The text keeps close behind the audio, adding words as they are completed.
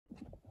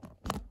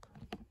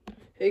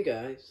Hey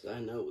guys, I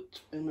know it's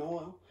been a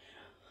while,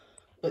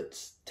 but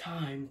it's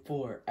time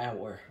for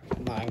our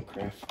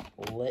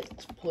Minecraft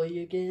Let's Play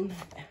again.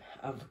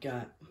 I've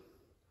got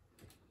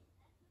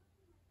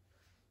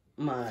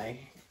my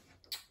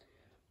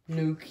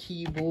new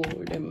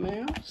keyboard and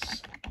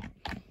mouse,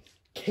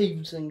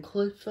 Caves and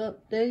Cliff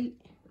update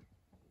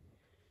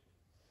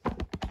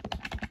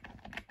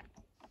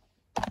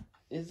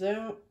is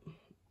out.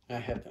 I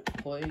haven't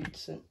played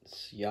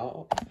since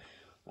y'all.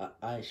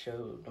 I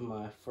showed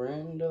my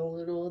friend a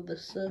little of the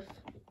stuff.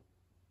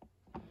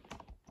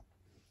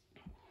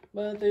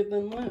 But other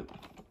than that,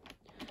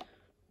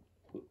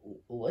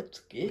 let's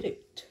get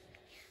it.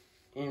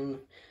 And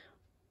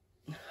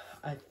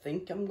I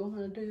think I'm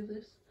gonna do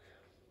this,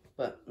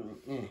 but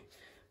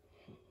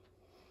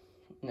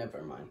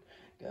never mind,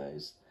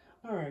 guys.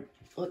 Alright,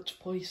 let's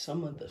play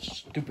some of the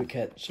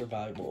Stupidcat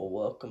Survival.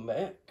 Welcome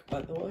back,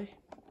 by the way.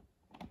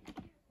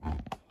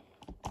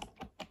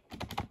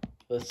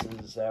 This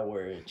is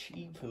our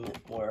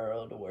achievement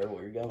world where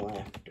we're going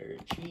after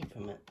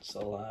achievements a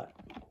lot.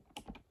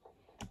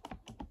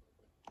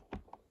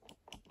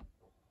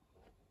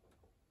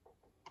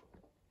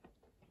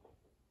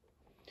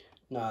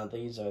 Nah,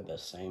 these are the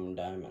same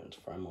diamonds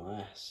from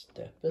last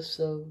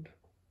episode.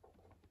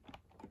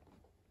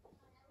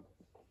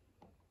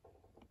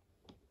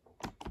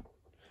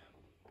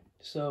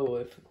 So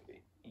if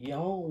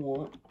y'all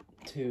want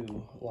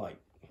to, like,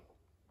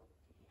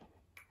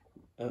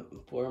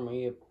 for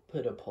me to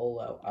put a poll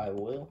out, I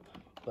will,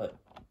 but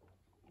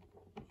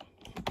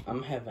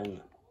I'm having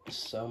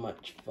so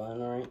much fun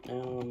right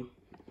now in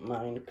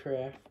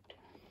Minecraft.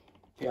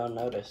 If y'all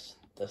notice,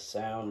 the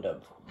sound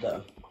of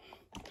the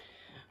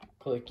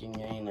clicking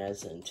ain't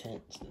as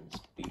intense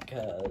as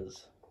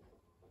because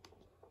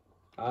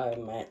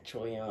I'm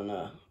actually on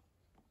a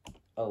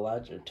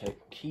Logitech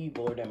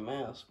keyboard and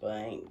mouse, but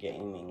I ain't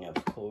gaming, of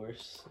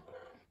course.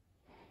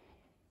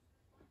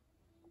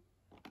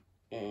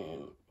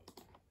 And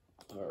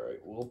alright,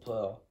 we'll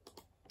put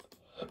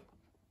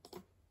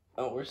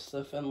our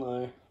stuff in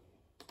there.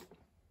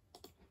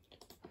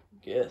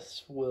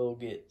 Guess we'll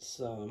get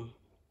some.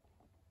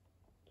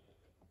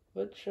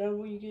 What shall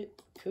we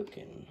get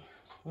cooking?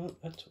 Oh,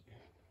 that's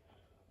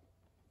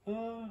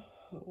weird.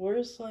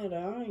 Where's that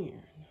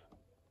iron?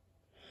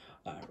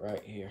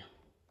 Right here.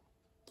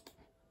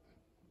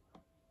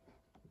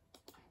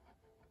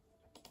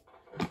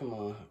 Come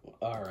on.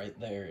 Alright,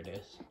 there it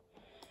is.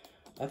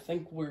 I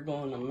think we're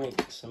going to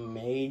make some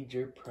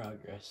major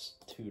progress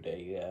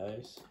today,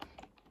 guys.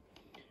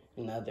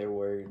 In other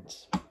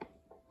words,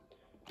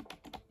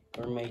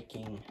 we're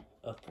making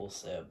a full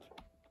set of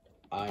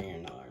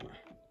iron armor.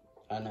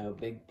 I know,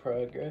 big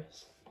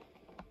progress.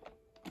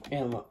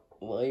 And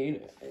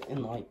later,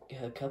 in like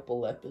a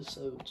couple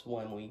episodes,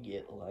 when we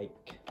get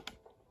like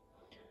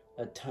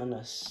a ton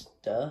of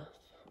stuff,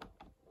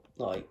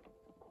 like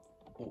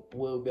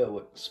we'll go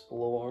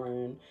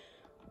exploring.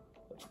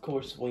 Of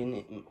course, we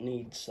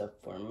need stuff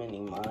for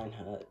mini mine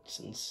huts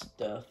and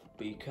stuff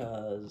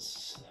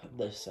because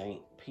this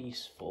ain't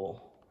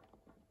peaceful.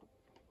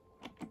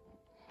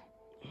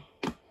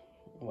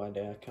 Why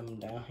did I come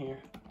down here?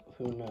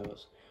 Who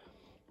knows?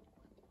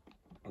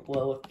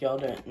 Well, if y'all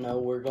didn't know,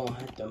 we're gonna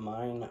have to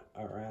mine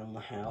around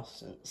the house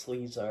since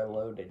these are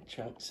loaded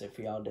chunks. If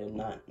y'all did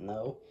not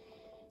know,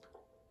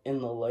 in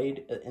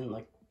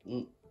the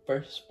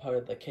first part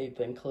of the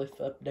Cave and Cliff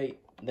update,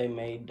 they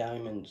made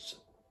diamonds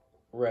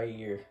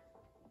rare,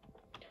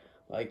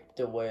 like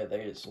to where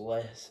there's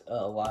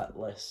a lot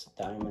less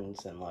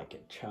diamonds in like a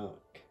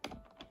chunk.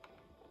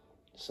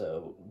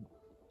 So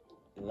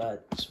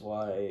that's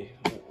why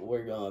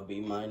we're gonna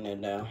be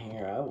mining down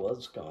here. I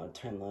was gonna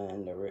turn that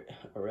into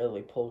a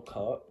really cool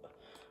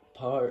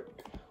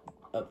part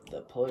of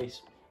the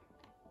place,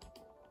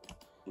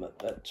 but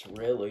that's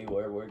really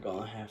where we're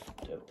gonna have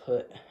to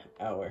put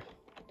our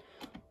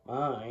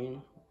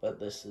mine. But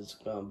this is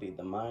gonna be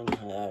the mine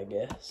hut, I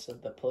guess,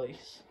 of the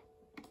place.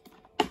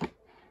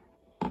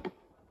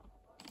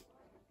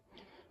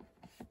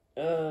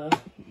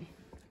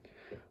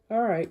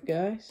 Alright,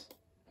 guys.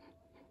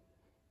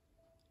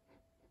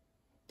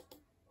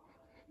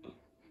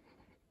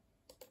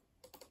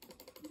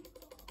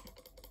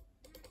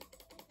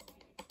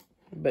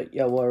 But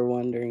y'all are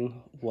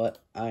wondering what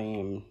I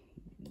am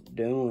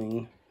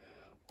doing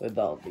with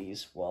all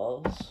these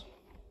walls.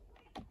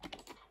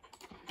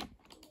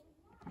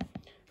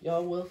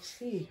 Y'all will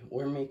see.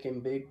 We're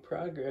making big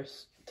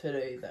progress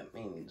today. That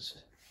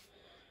means...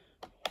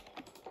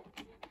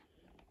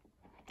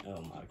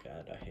 oh my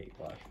god, I hate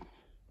life.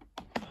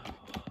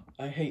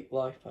 I hate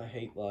life, I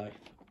hate life.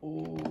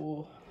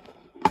 Ooh.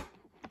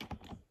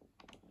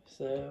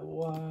 So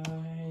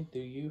why do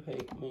you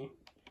hate me?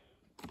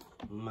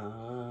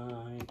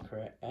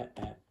 Minecraft.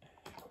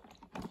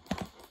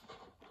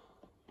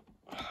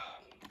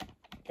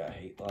 I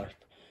hate life.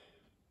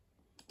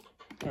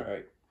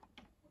 Alright.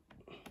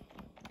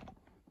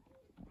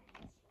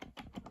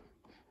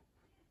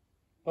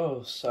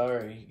 Oh,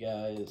 sorry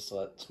guys,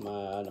 that's my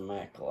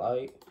automatic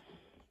light.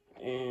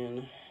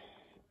 And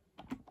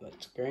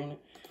that's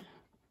granite.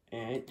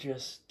 And it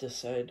just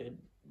decided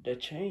to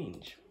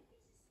change.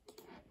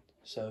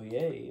 So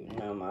yay,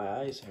 now my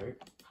eyes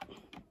hurt.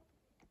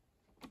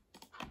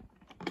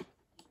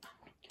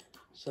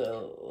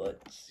 So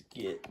let's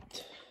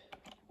get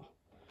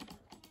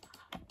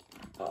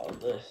all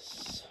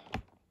this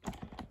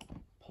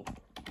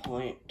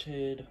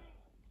planted.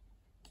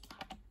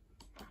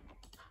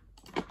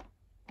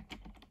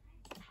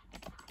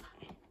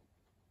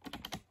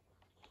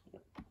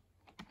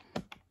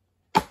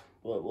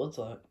 What was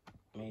that?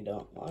 Me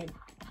don't like.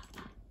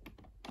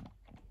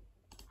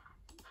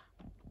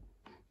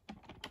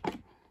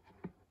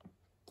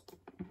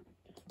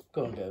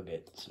 Gonna go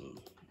get some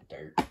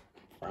dirt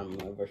from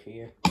over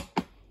here.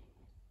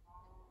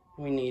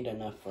 We need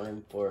enough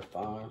room for a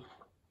farm.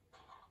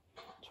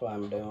 That's why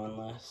I'm doing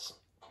this.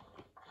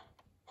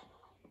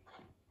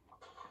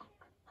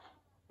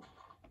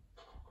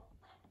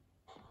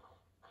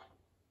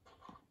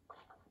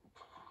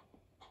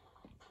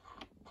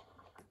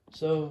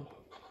 So,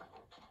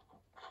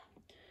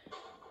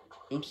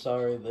 I'm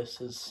sorry this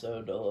is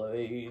so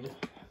delayed.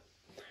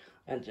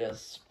 I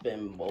just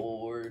been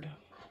bored.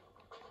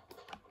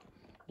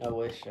 I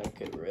wish I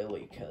could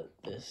really cut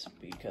this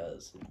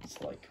because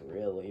it's like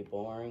really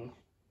boring.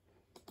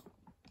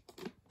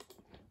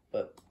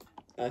 But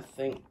I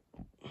think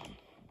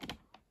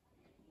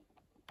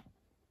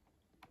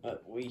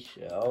that we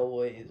should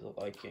always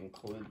like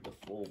include the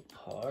full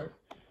part.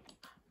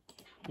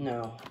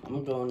 Now,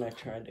 I'm going to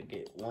try to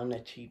get one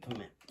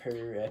achievement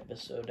per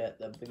episode at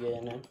the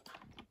beginning.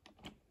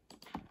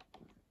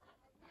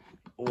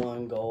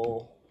 One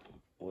goal,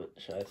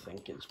 which I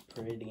think is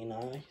pretty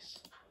nice.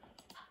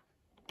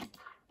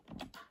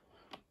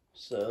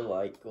 So,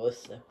 like,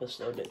 this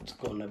episode, it's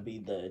going to be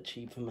the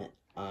achievement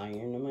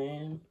Iron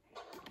Man.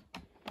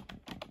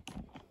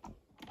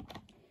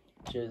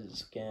 Which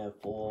is getting a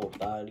full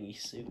body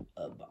suit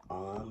of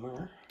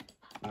armor.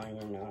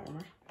 Iron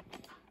armor.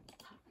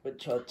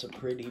 Which that's a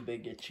pretty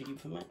big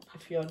achievement,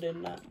 if y'all did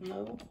not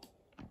know.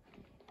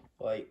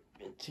 Like,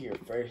 it's your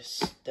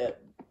first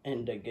step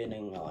into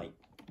getting, like,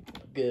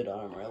 good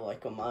armor.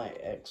 Like, on my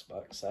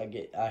Xbox,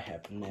 I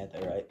have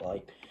netherite.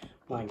 Like,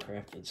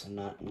 Minecraft is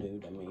not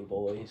new to me,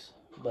 boys.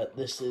 But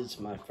this is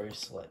my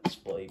first Let's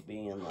Play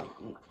being, like,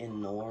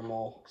 in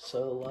normal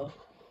solo.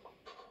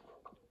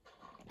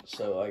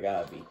 So I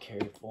gotta be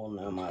careful,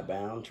 know my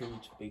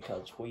boundaries,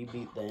 because we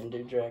beat the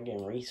Ender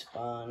Dragon,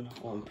 respawn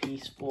on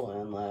peaceful,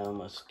 and they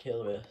almost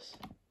kill us.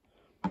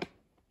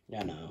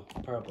 I know,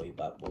 probably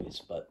bad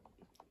boys, but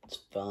it's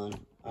fun.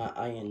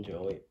 I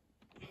enjoy it.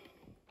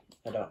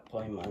 I don't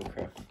play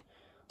Minecraft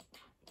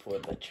for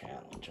the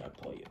challenge, I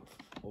play it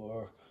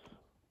for...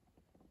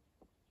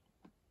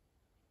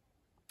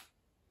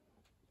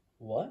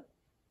 What?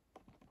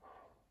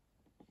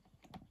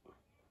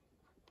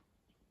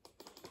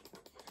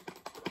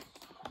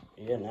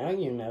 Yeah, now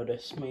you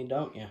notice me,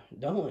 don't you?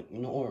 Don't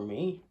ignore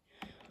me.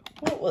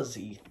 What was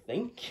he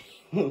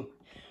thinking?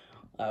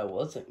 I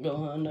wasn't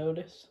gonna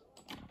notice.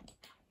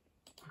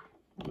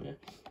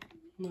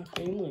 My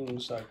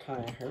feelings are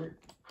kind of hurt.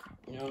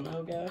 You don't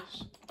know,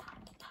 guys?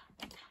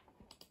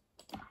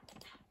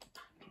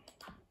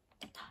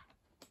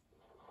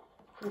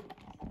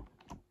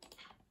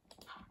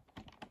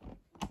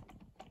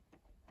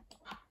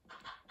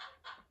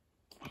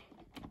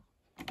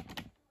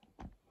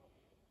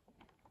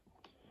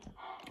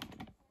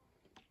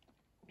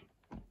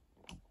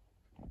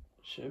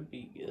 Should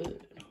be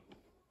good.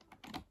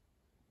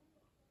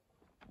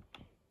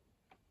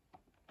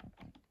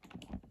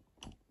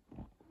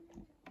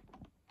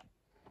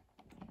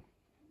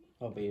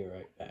 I'll be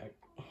right back.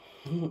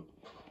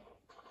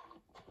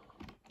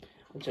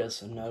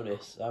 Just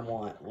notice I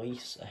want at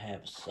least to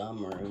have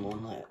some room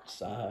on that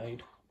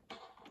side.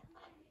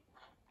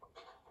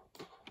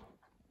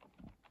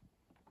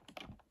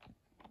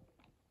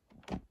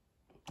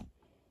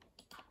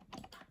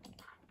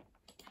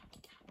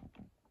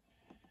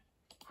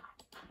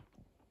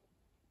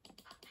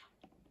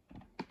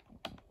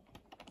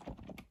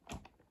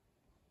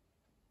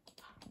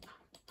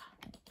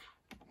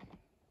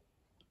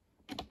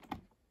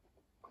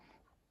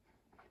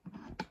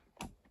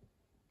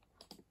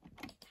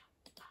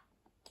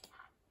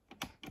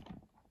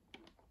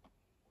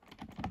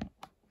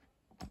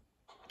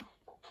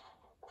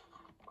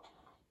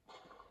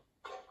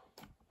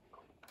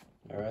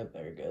 Alright,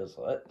 there goes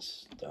that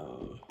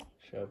stone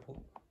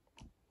shovel.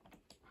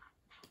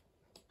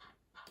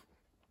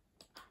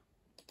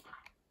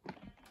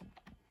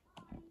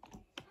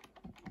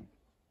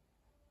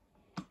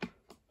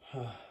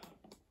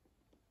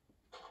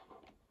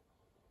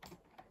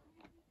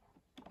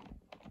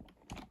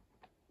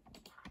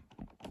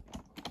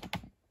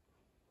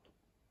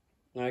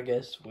 I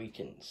guess we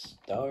can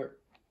start.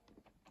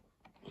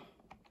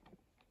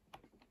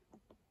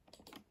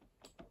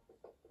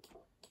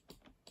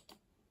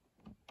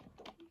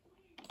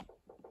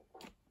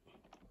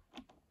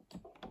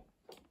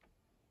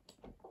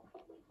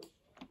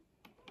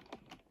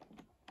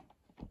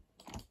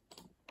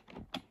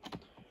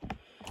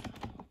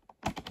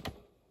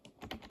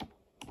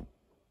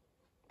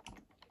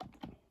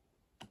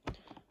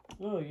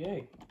 Oh,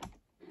 yay.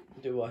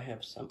 Do I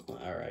have something?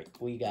 Alright,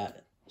 we got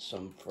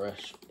some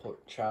fresh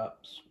pork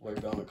chops. We're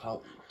gonna call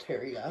them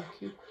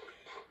teriyaki,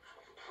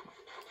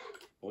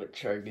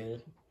 which are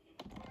good.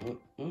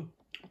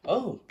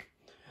 Oh,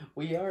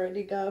 we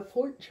already got a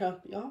pork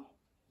chop, y'all.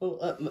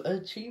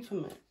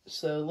 Achievement.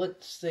 So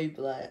let's save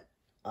that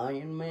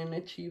Iron Man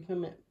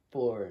achievement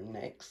for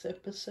next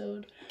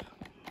episode.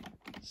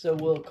 So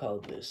we'll call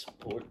this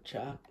pork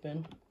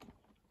chopping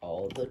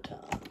all the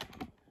time.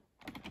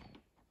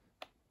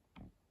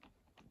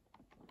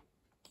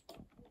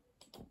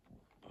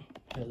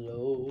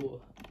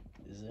 Hello,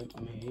 is it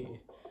me?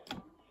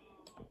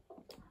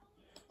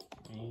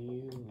 Are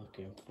you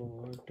looking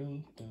for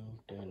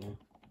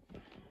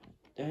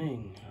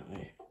Dang,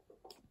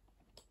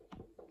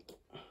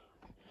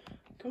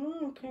 come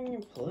on, can you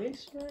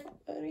place right,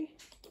 buddy?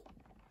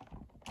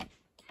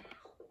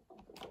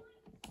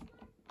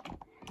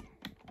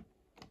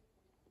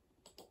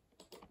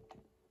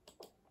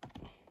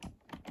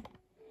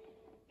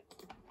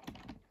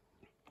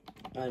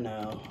 I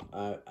know,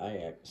 I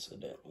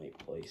accidentally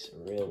placed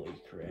really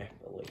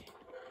crappily.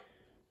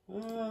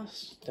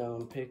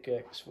 Stone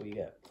pickaxe, we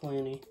got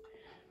plenty.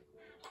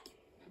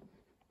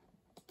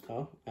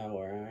 Oh,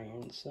 our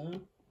iron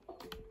son.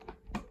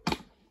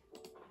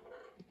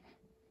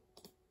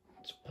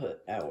 Let's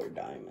put our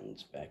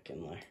diamonds back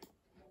in there.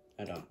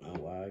 I don't know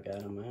why I got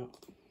them out.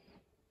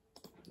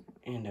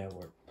 And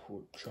our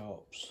pork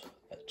chops.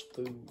 That's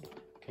food.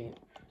 Can't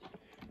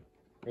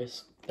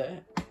risk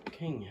that,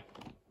 can you?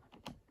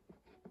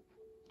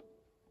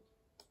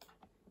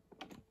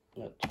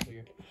 That's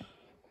weird.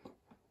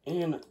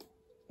 And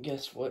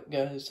guess what,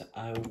 guys?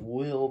 I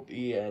will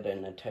be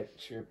adding a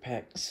texture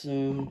pack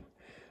soon.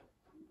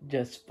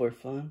 Just for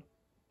fun.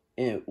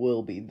 It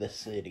will be the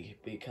city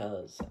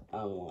because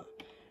I want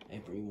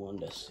everyone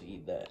to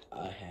see that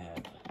I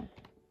have.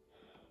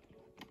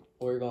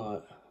 We're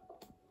gonna.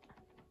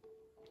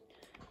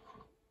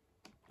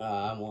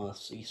 I want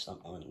to see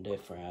something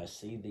different. I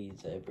see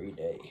these every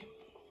day.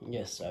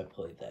 Yes, I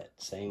play that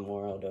same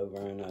world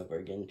over and over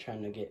again,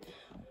 trying to get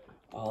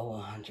all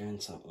 100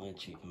 and something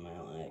achievement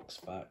on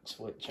Xbox,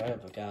 which I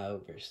have got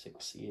over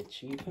 60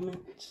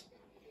 achievements.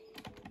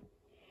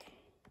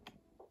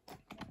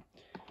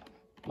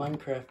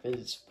 Minecraft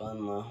is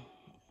fun though.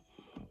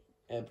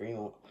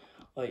 Everyone,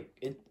 like,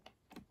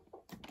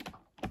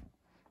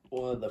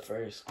 one of the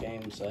first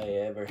games I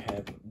ever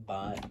have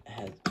bought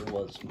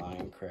was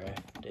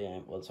Minecraft,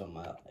 and it was on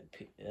my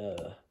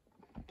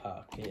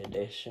Pocket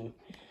Edition.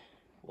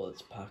 Well,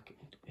 it's Pocket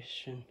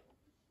Edition.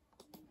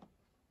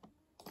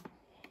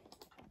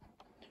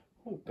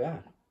 Oh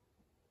God.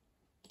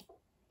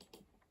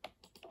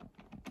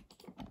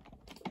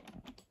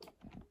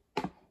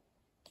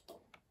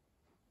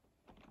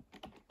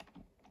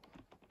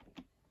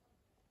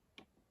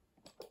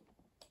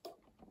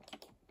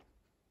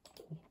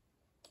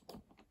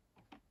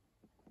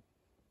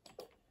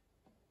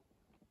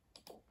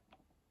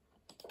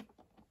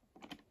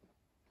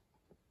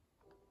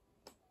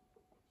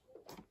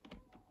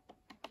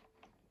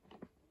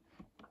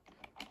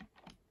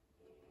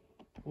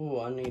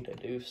 Oh, I need to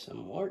do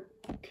some work.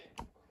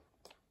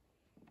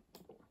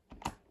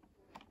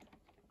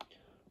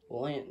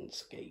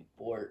 Landscape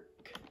work.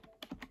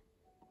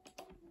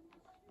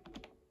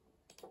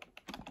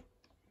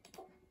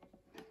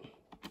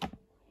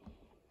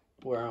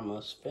 We're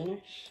almost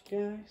finished,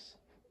 guys.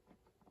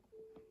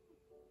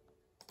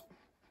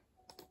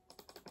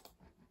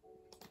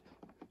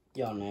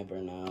 Y'all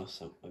never know,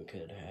 something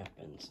could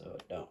happen, so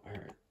it don't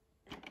hurt.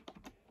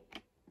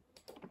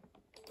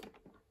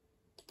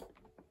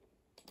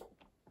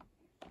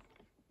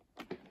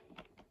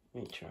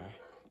 Let me try.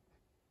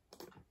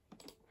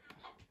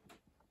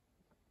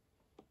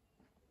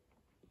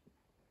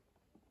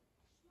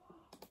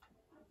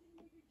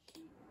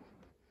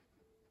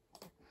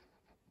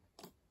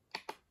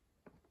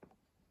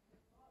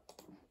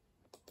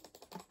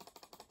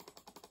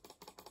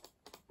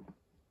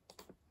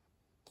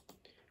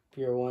 If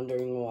you're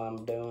wondering what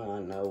I'm doing, I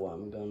know what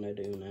I'm gonna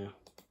do now.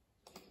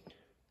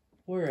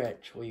 We're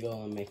actually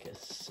gonna make a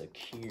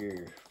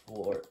secure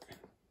fort.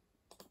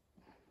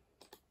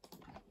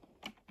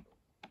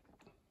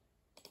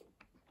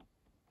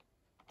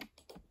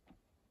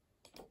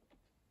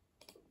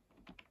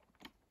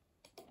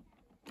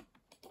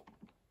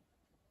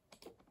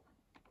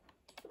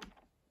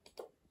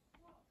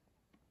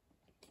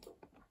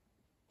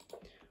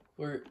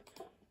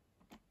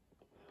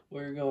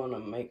 We're going to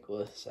make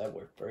this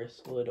our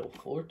first little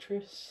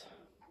fortress.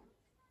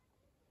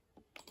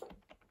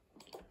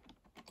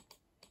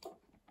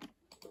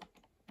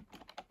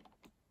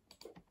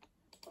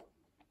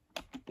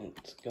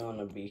 It's going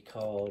to be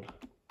called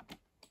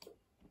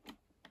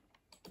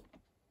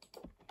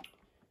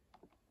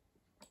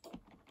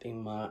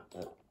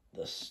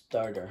the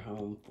starter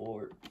home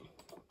fort.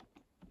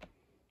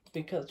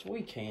 Because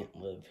we can't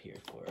live here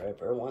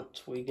forever.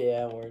 Once we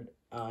get our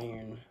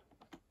iron.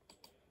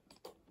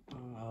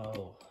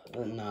 Oh,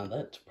 no,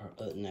 that's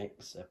probably the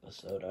next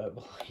episode, I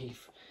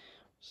believe.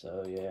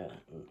 So, yeah,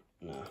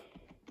 no.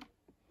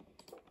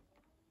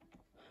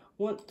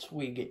 once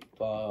we get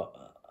a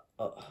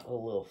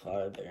little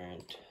farther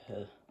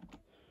into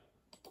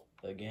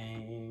the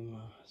game,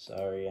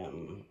 sorry,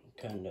 I'm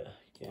kind of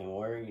getting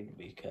worried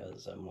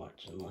because I'm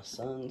watching my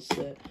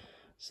sunset.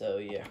 So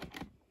yeah,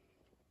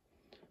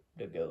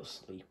 to go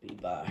sleepy.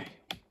 Bye.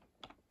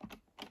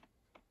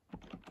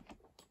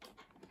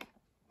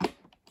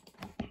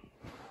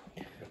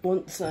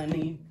 Once I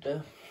need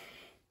to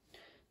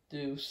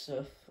do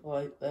stuff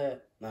like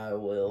that, I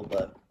will,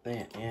 but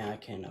yeah, I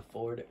can't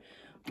afford it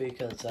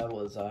because I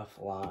was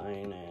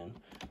offline and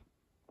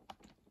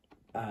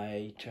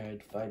I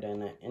tried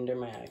fighting an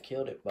Enderman. I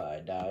killed it, but I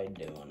died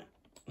doing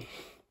it.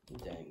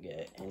 Didn't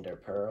get Ender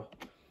Pearl,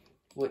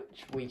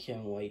 which we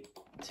can wait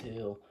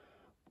till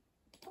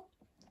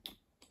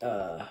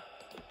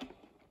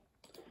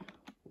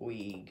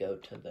we go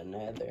to the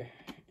Nether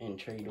and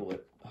trade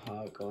with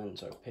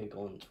hoglins or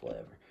piglins,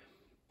 whatever.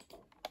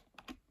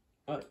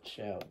 It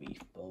shall be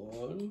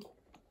fun.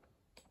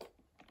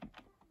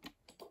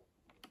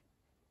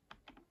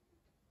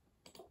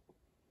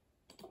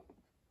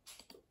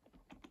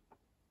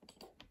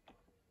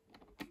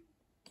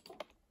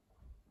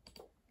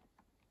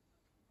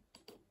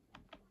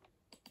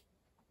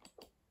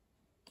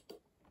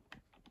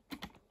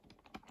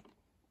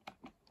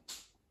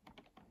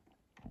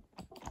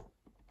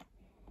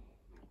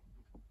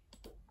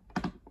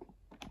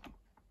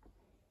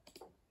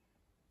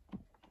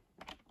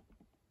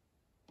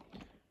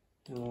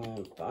 And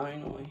then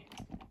finally,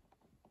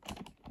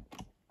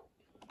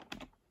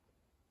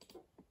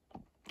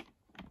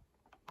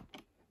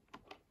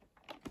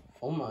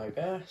 oh my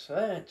gosh,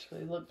 that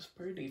actually looks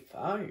pretty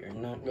fire,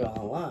 not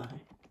gonna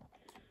lie.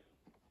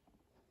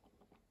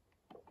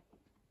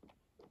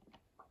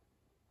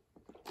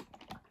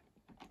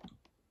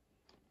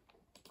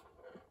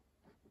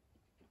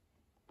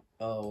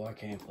 Oh, I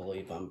can't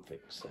believe I'm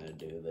fixing to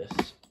do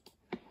this.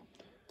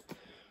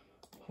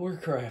 We're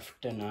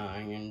crafting an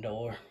iron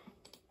door.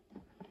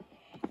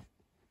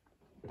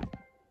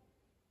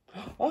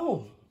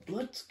 Oh,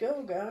 let's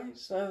go,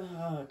 guys.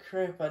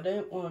 Crap, I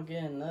didn't want to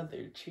get another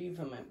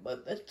achievement,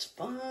 but that's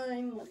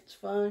fine, that's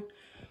fine.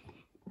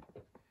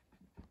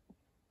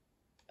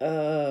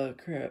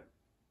 Crap.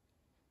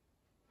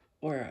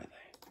 Where are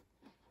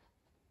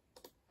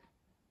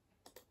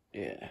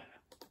they? Yeah.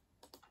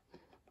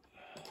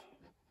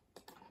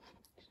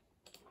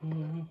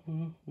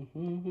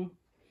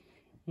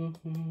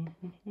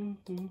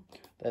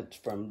 That's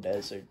from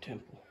Desert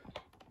Temple.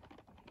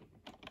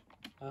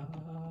 I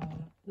love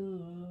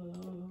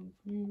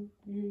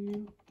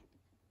you.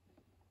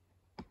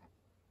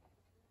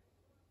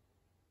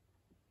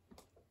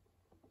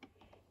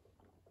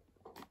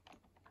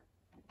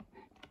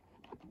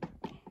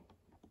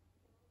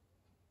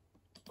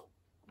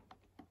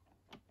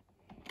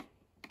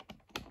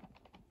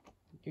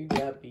 You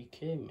gotta be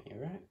kidding me,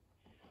 right?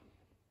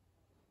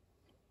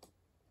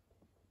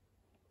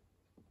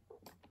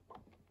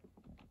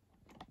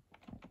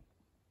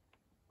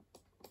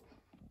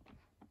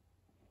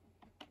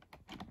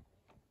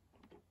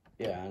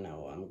 Yeah, I know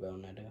what I'm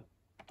gonna do.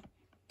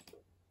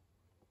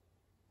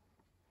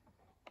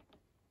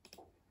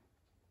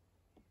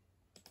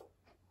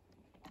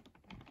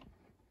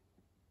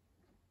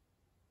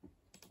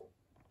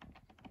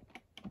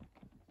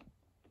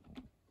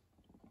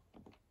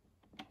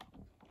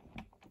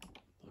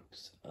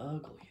 Looks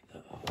ugly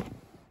though.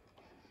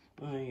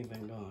 I ain't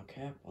even gonna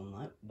cap on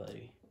that,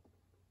 buddy.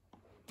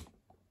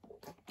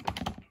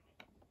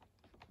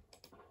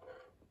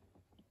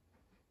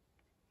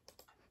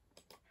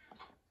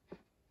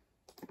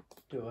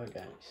 Do I got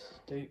any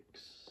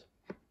sticks?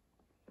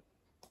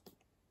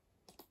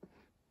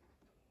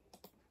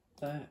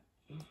 That.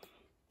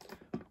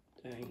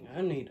 Dang,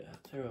 I need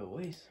to throw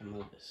away some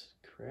of this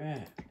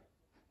crap.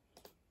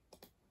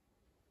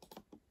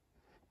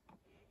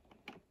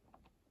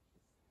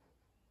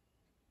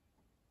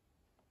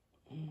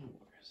 Where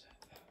is it?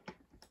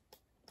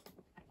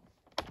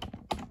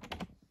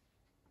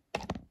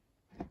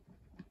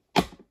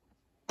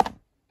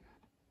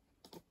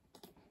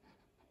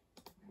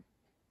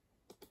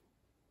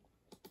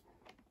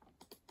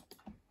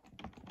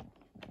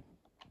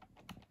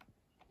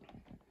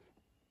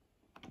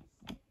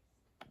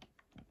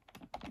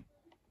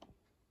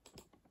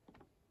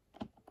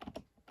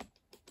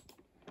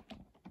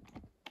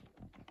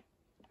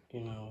 You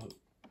know,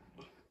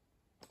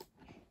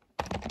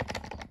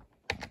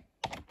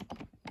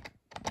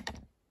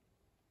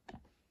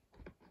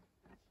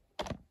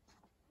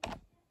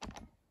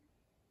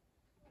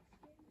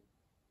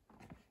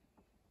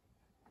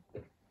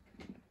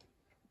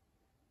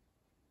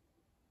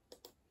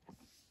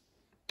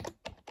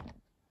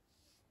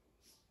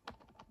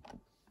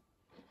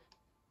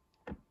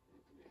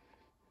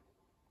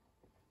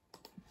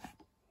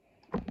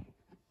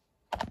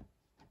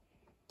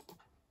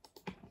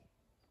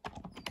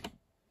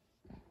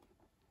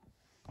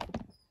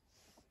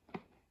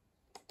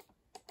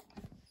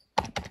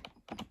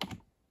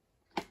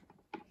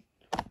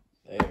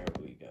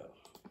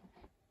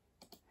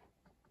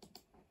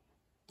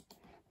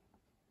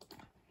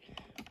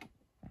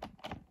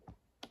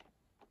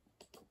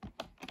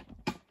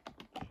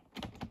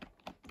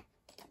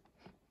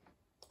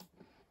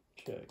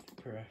 Should have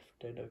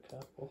crafted a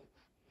couple.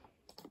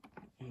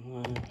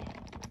 And then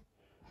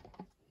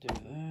do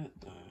that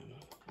then.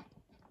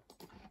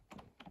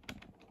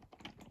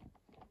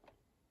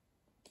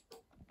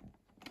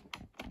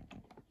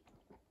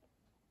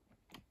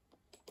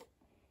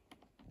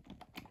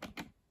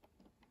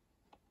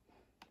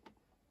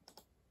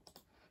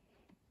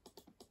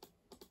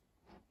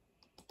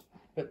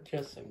 But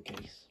just in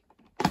case,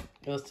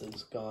 this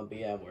is gonna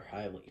be our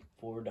highly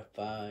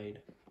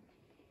fortified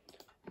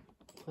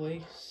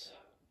place.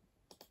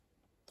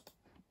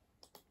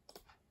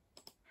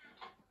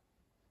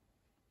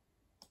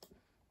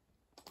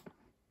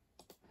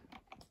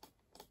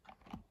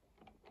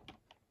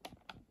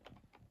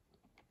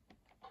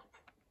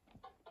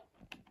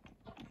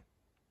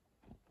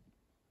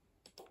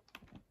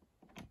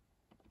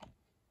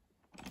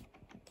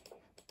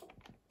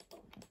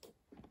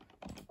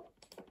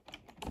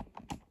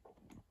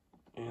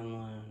 And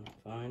then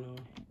finally,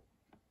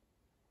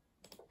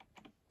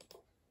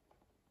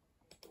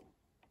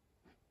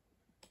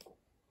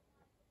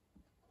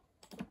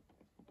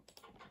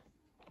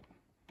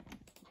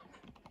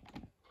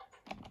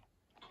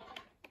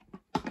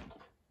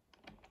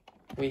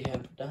 we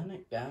have done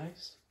it,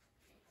 guys.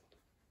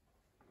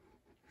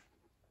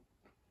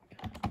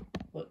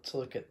 Let's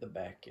look at the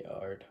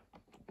backyard.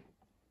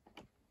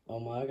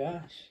 Oh my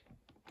gosh,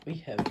 we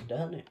have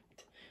done it.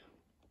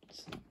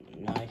 It's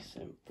nice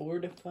and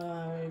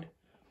fortified.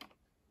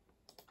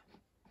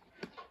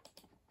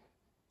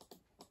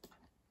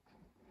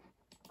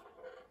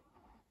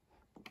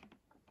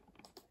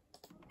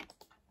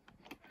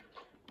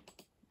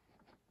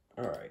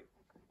 Alright,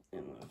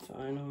 and then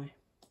finally,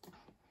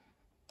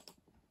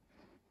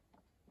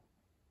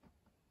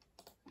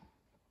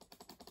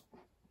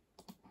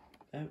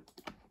 that.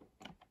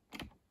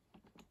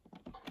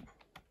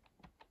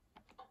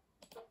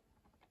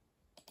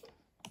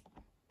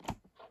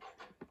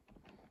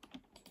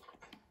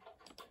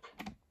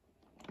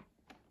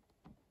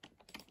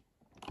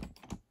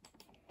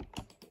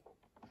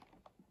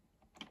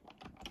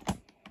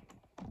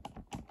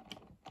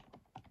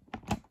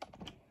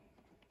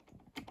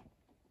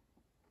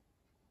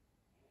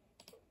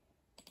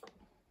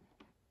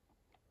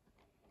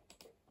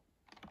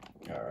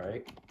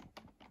 Alright.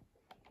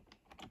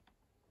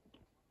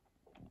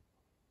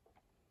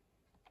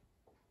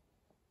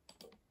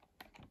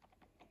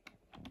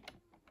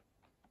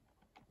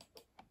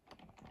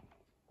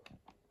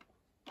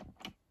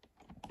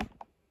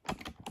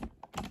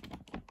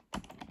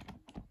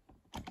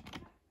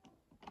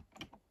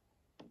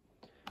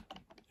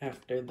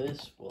 After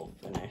this, we'll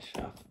finish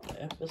off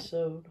the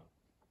episode.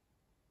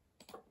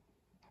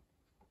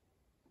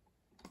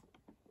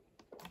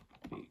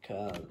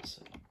 Because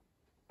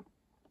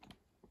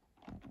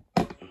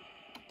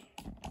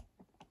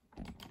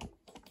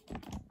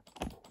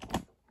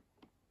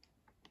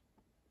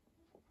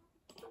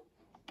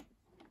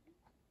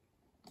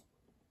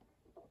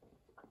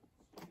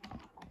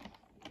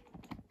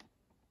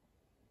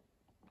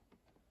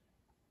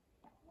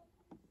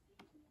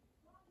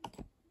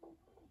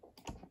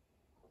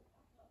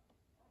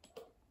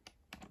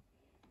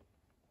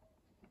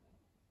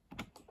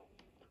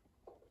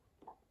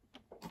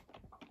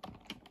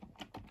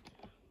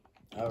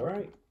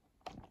alright,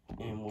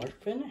 and we're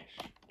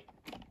finished.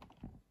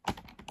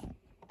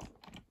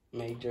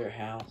 Major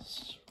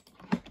house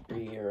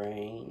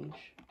rearrange.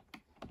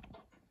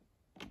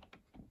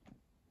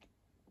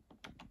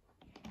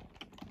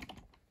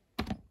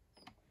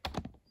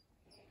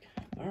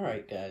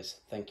 Alright guys,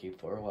 thank you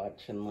for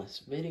watching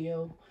this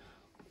video.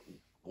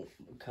 We'll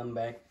come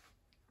back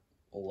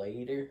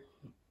later.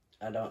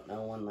 I don't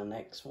know when the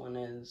next one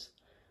is.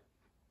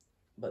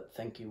 But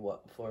thank you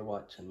for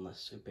watching the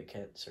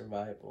Stupidcat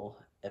Survival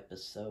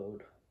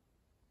episode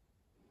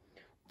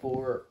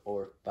 4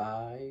 or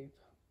 5,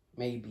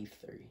 maybe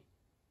 3.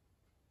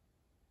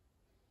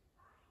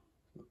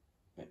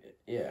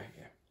 Yeah.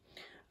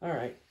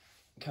 Alright,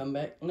 come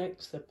back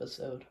next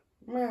episode.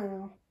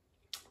 Meow.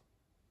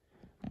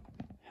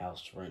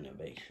 House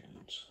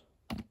renovations.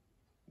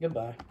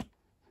 Goodbye.